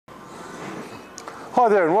Hi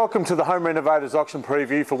there and welcome to the Home Renovators auction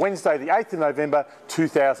preview for Wednesday the 8th of November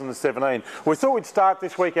 2017. We thought we'd start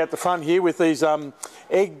this week out the front here with these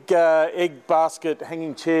egg basket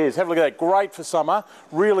hanging chairs. Have a look at that, great for summer,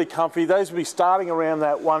 really comfy. Those will be starting around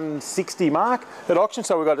that 160 mark at auction,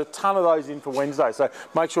 so we've got a ton of those in for Wednesday, so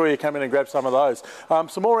make sure you come in and grab some of those.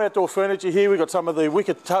 Some more outdoor furniture here. We've got some of the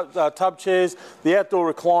wicker tub chairs, the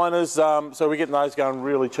outdoor recliners, so we're getting those going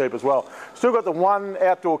really cheap as well. Still got the one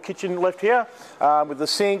outdoor kitchen left here. With the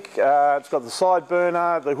sink, it's got the side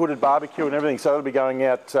burner, the hooded barbecue and everything, so it'll be going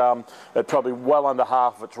out at probably well under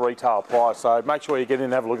half of its retail price, so make sure you get in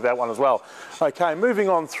and have a look at that one as well. Okay, moving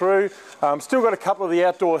on through, still got a couple of the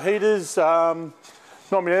outdoor heaters. Not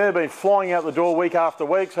many, they've been flying out the door week after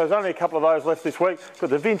week, so there's only a couple of those left this week.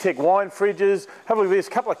 Got the Vintec wine fridges, have a look at this,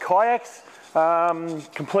 a couple of kayaks,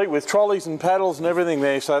 complete with trolleys and paddles and everything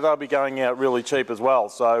there, so they'll be going out really cheap as well.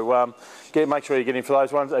 So make sure you get in for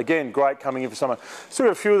those ones. Again, great coming in for summer. Still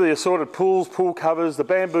got a few of the assorted pools, pool covers, the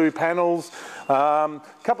bamboo panels. A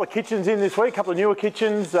couple of kitchens in this week, a couple of newer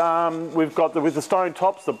kitchens. We've got with the stone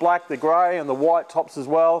tops, the black, the grey and the white tops as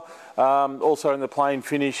well. Also in the plain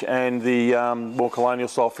finish and the more colonial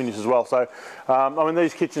style finish as well. So I mean,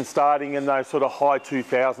 these kitchens starting in those sort of high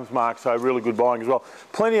 2000s mark, so really good buying as well.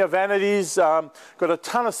 Plenty of vanities, got a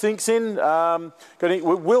ton of sinks in.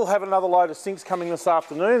 We'll have another load of sinks coming this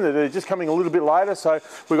afternoon. They're just coming a little bit later, so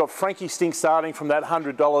we've got Frankie sinks starting from that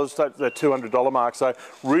 $100 to the $200 mark, so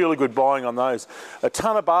really good buying on those. A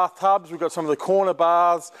ton of bathtubs. We've got some of the corner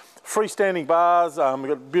bars, freestanding bars, we've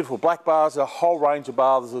got beautiful black bars, a whole range of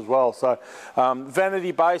baths as well. So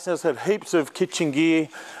vanity basins, had heaps of kitchen gear.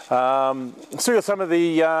 Still got some of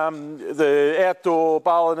the outdoor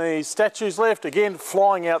Balinese statues left, again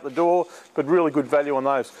flying out the door, but really good value on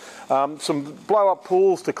those. Some blow up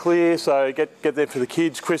pools to clear, so get there for the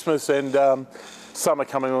kids, Christmas and summer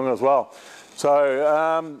coming along as well.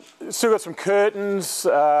 So still got some curtains,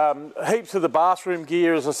 heaps of the bathroom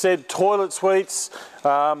gear, as I said, toilet suites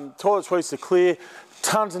to clear,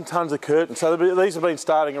 tons and tons of curtains. So these have been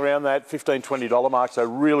starting around that $15, $20 mark, so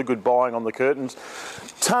really good buying on the curtains.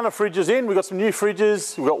 Ton of fridges in. We've got some new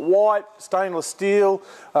fridges. We've got white, stainless steel.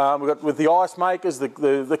 We've got with the ice makers,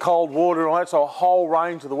 the cold water and all that, so a whole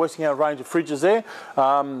range of the Westinghouse range of fridges there,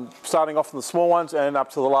 starting off from the small ones and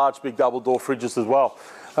up to the large big double door fridges as well.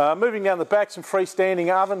 Moving down the back, some freestanding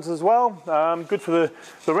ovens as well. Good for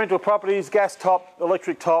the rental properties, gas top,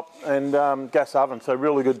 electric top and gas oven, so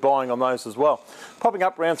really good buying on those as well. Popping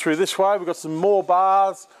up round through this way, we've got some more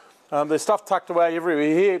bars. There's stuff tucked away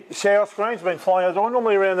everywhere here. Shower screens have been flying out the door,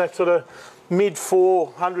 normally around that sort of mid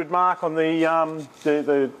 400 mark on the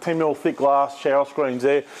 10mm thick glass shower screens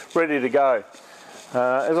there, ready to go.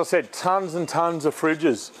 As I said, tons and tons of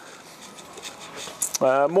fridges.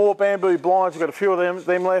 More bamboo blinds, we've got a few of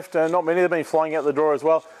them left, not many, they've been flying out the door as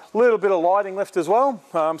well. A little bit of lighting left as well,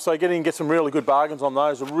 so get some really good bargains on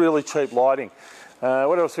those, really cheap lighting.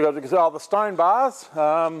 What else we got? Oh, the stone bars.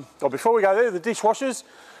 Before we go there, the dishwashers,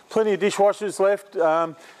 plenty of dishwashers left.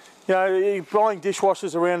 You know, you're buying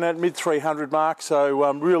dishwashers around that mid 300 mark,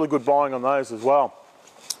 so really good buying on those as well.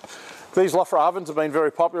 These Lofra ovens have been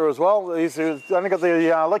very popular as well. These have only got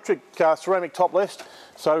the electric ceramic top left.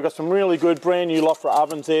 So we've got some really good brand new Lofra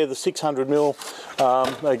ovens there, the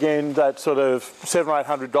 600mm. Again, that sort of $700 or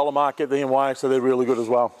 $800 mark, get them away, so they're really good as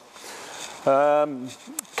well.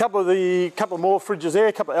 Couple more fridges there,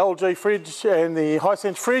 a couple of LG fridge and the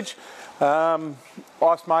Hisense fridge.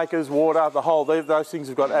 Ice makers, water, the whole, those things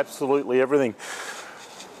have got absolutely everything.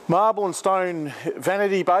 Marble and stone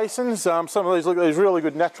vanity basins. Some of these look at these really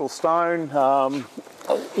good natural stone.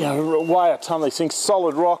 You know, weigh a ton of these things.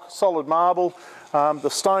 Solid rock, solid marble. The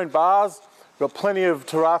stone bars, we've got plenty of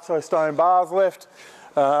terrazzo stone bars left.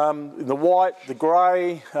 In the white, the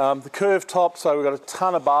grey, the curved top, so we've got a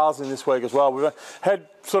ton of bars in this week as well. We've had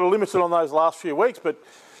sort of limited on those last few weeks, but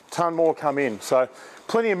a ton more come in. So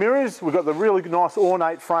plenty of mirrors. We've got the really nice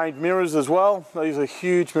ornate framed mirrors as well. These are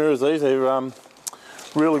huge mirrors, these. They're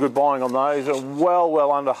really good buying on those.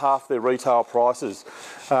 Well under half their retail prices.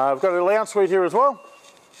 We've got a lounge suite here as well.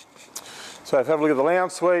 So if you have a look at the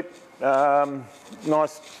lounge suite,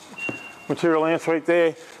 nice material lounge suite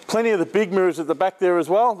there. Plenty of the big mirrors at the back there as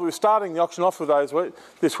well. We're starting the auction off with those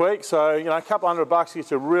this week, so you know, a couple $100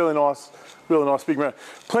 gets a really nice big mirror.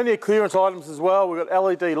 Plenty of clearance items as well. We've got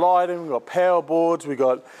LED lighting, we've got power boards, we've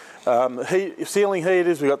got ceiling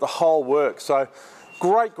heaters, we've got the whole works. So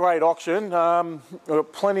great auction. We've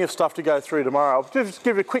got plenty of stuff to go through tomorrow. I'll just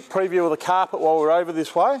give you a quick preview of the carpet while we're over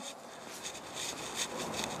this way.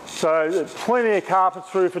 So plenty of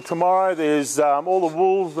carpets through for tomorrow. There's all the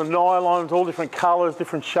wools, the nylons, all different colours,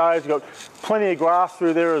 different shades. We've got plenty of grass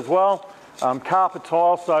through there as well. carpet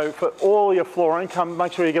tiles, so for all your flooring,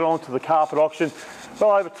 make sure you get onto the carpet auction.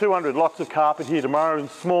 Well over 200 lots of carpet here tomorrow in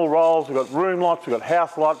small rolls. We've got room lots, we've got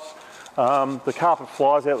house lots. The carpet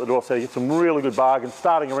flies out the door, so you get some really good bargains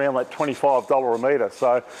starting around like $25 a metre,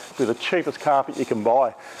 so be the cheapest carpet you can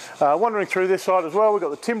buy. Wandering through this side as well, we've got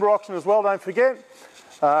the timber auction as well, don't forget.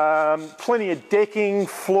 Plenty of decking,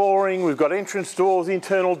 flooring, we've got entrance doors,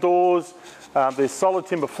 internal doors, there's solid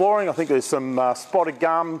timber flooring, I think there's some spotted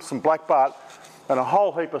gum, some black butt, and a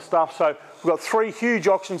whole heap of stuff. So we've got 3 huge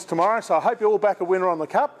auctions tomorrow, so I hope you're all back a winner on the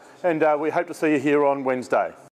cup, and we hope to see you here on Wednesday.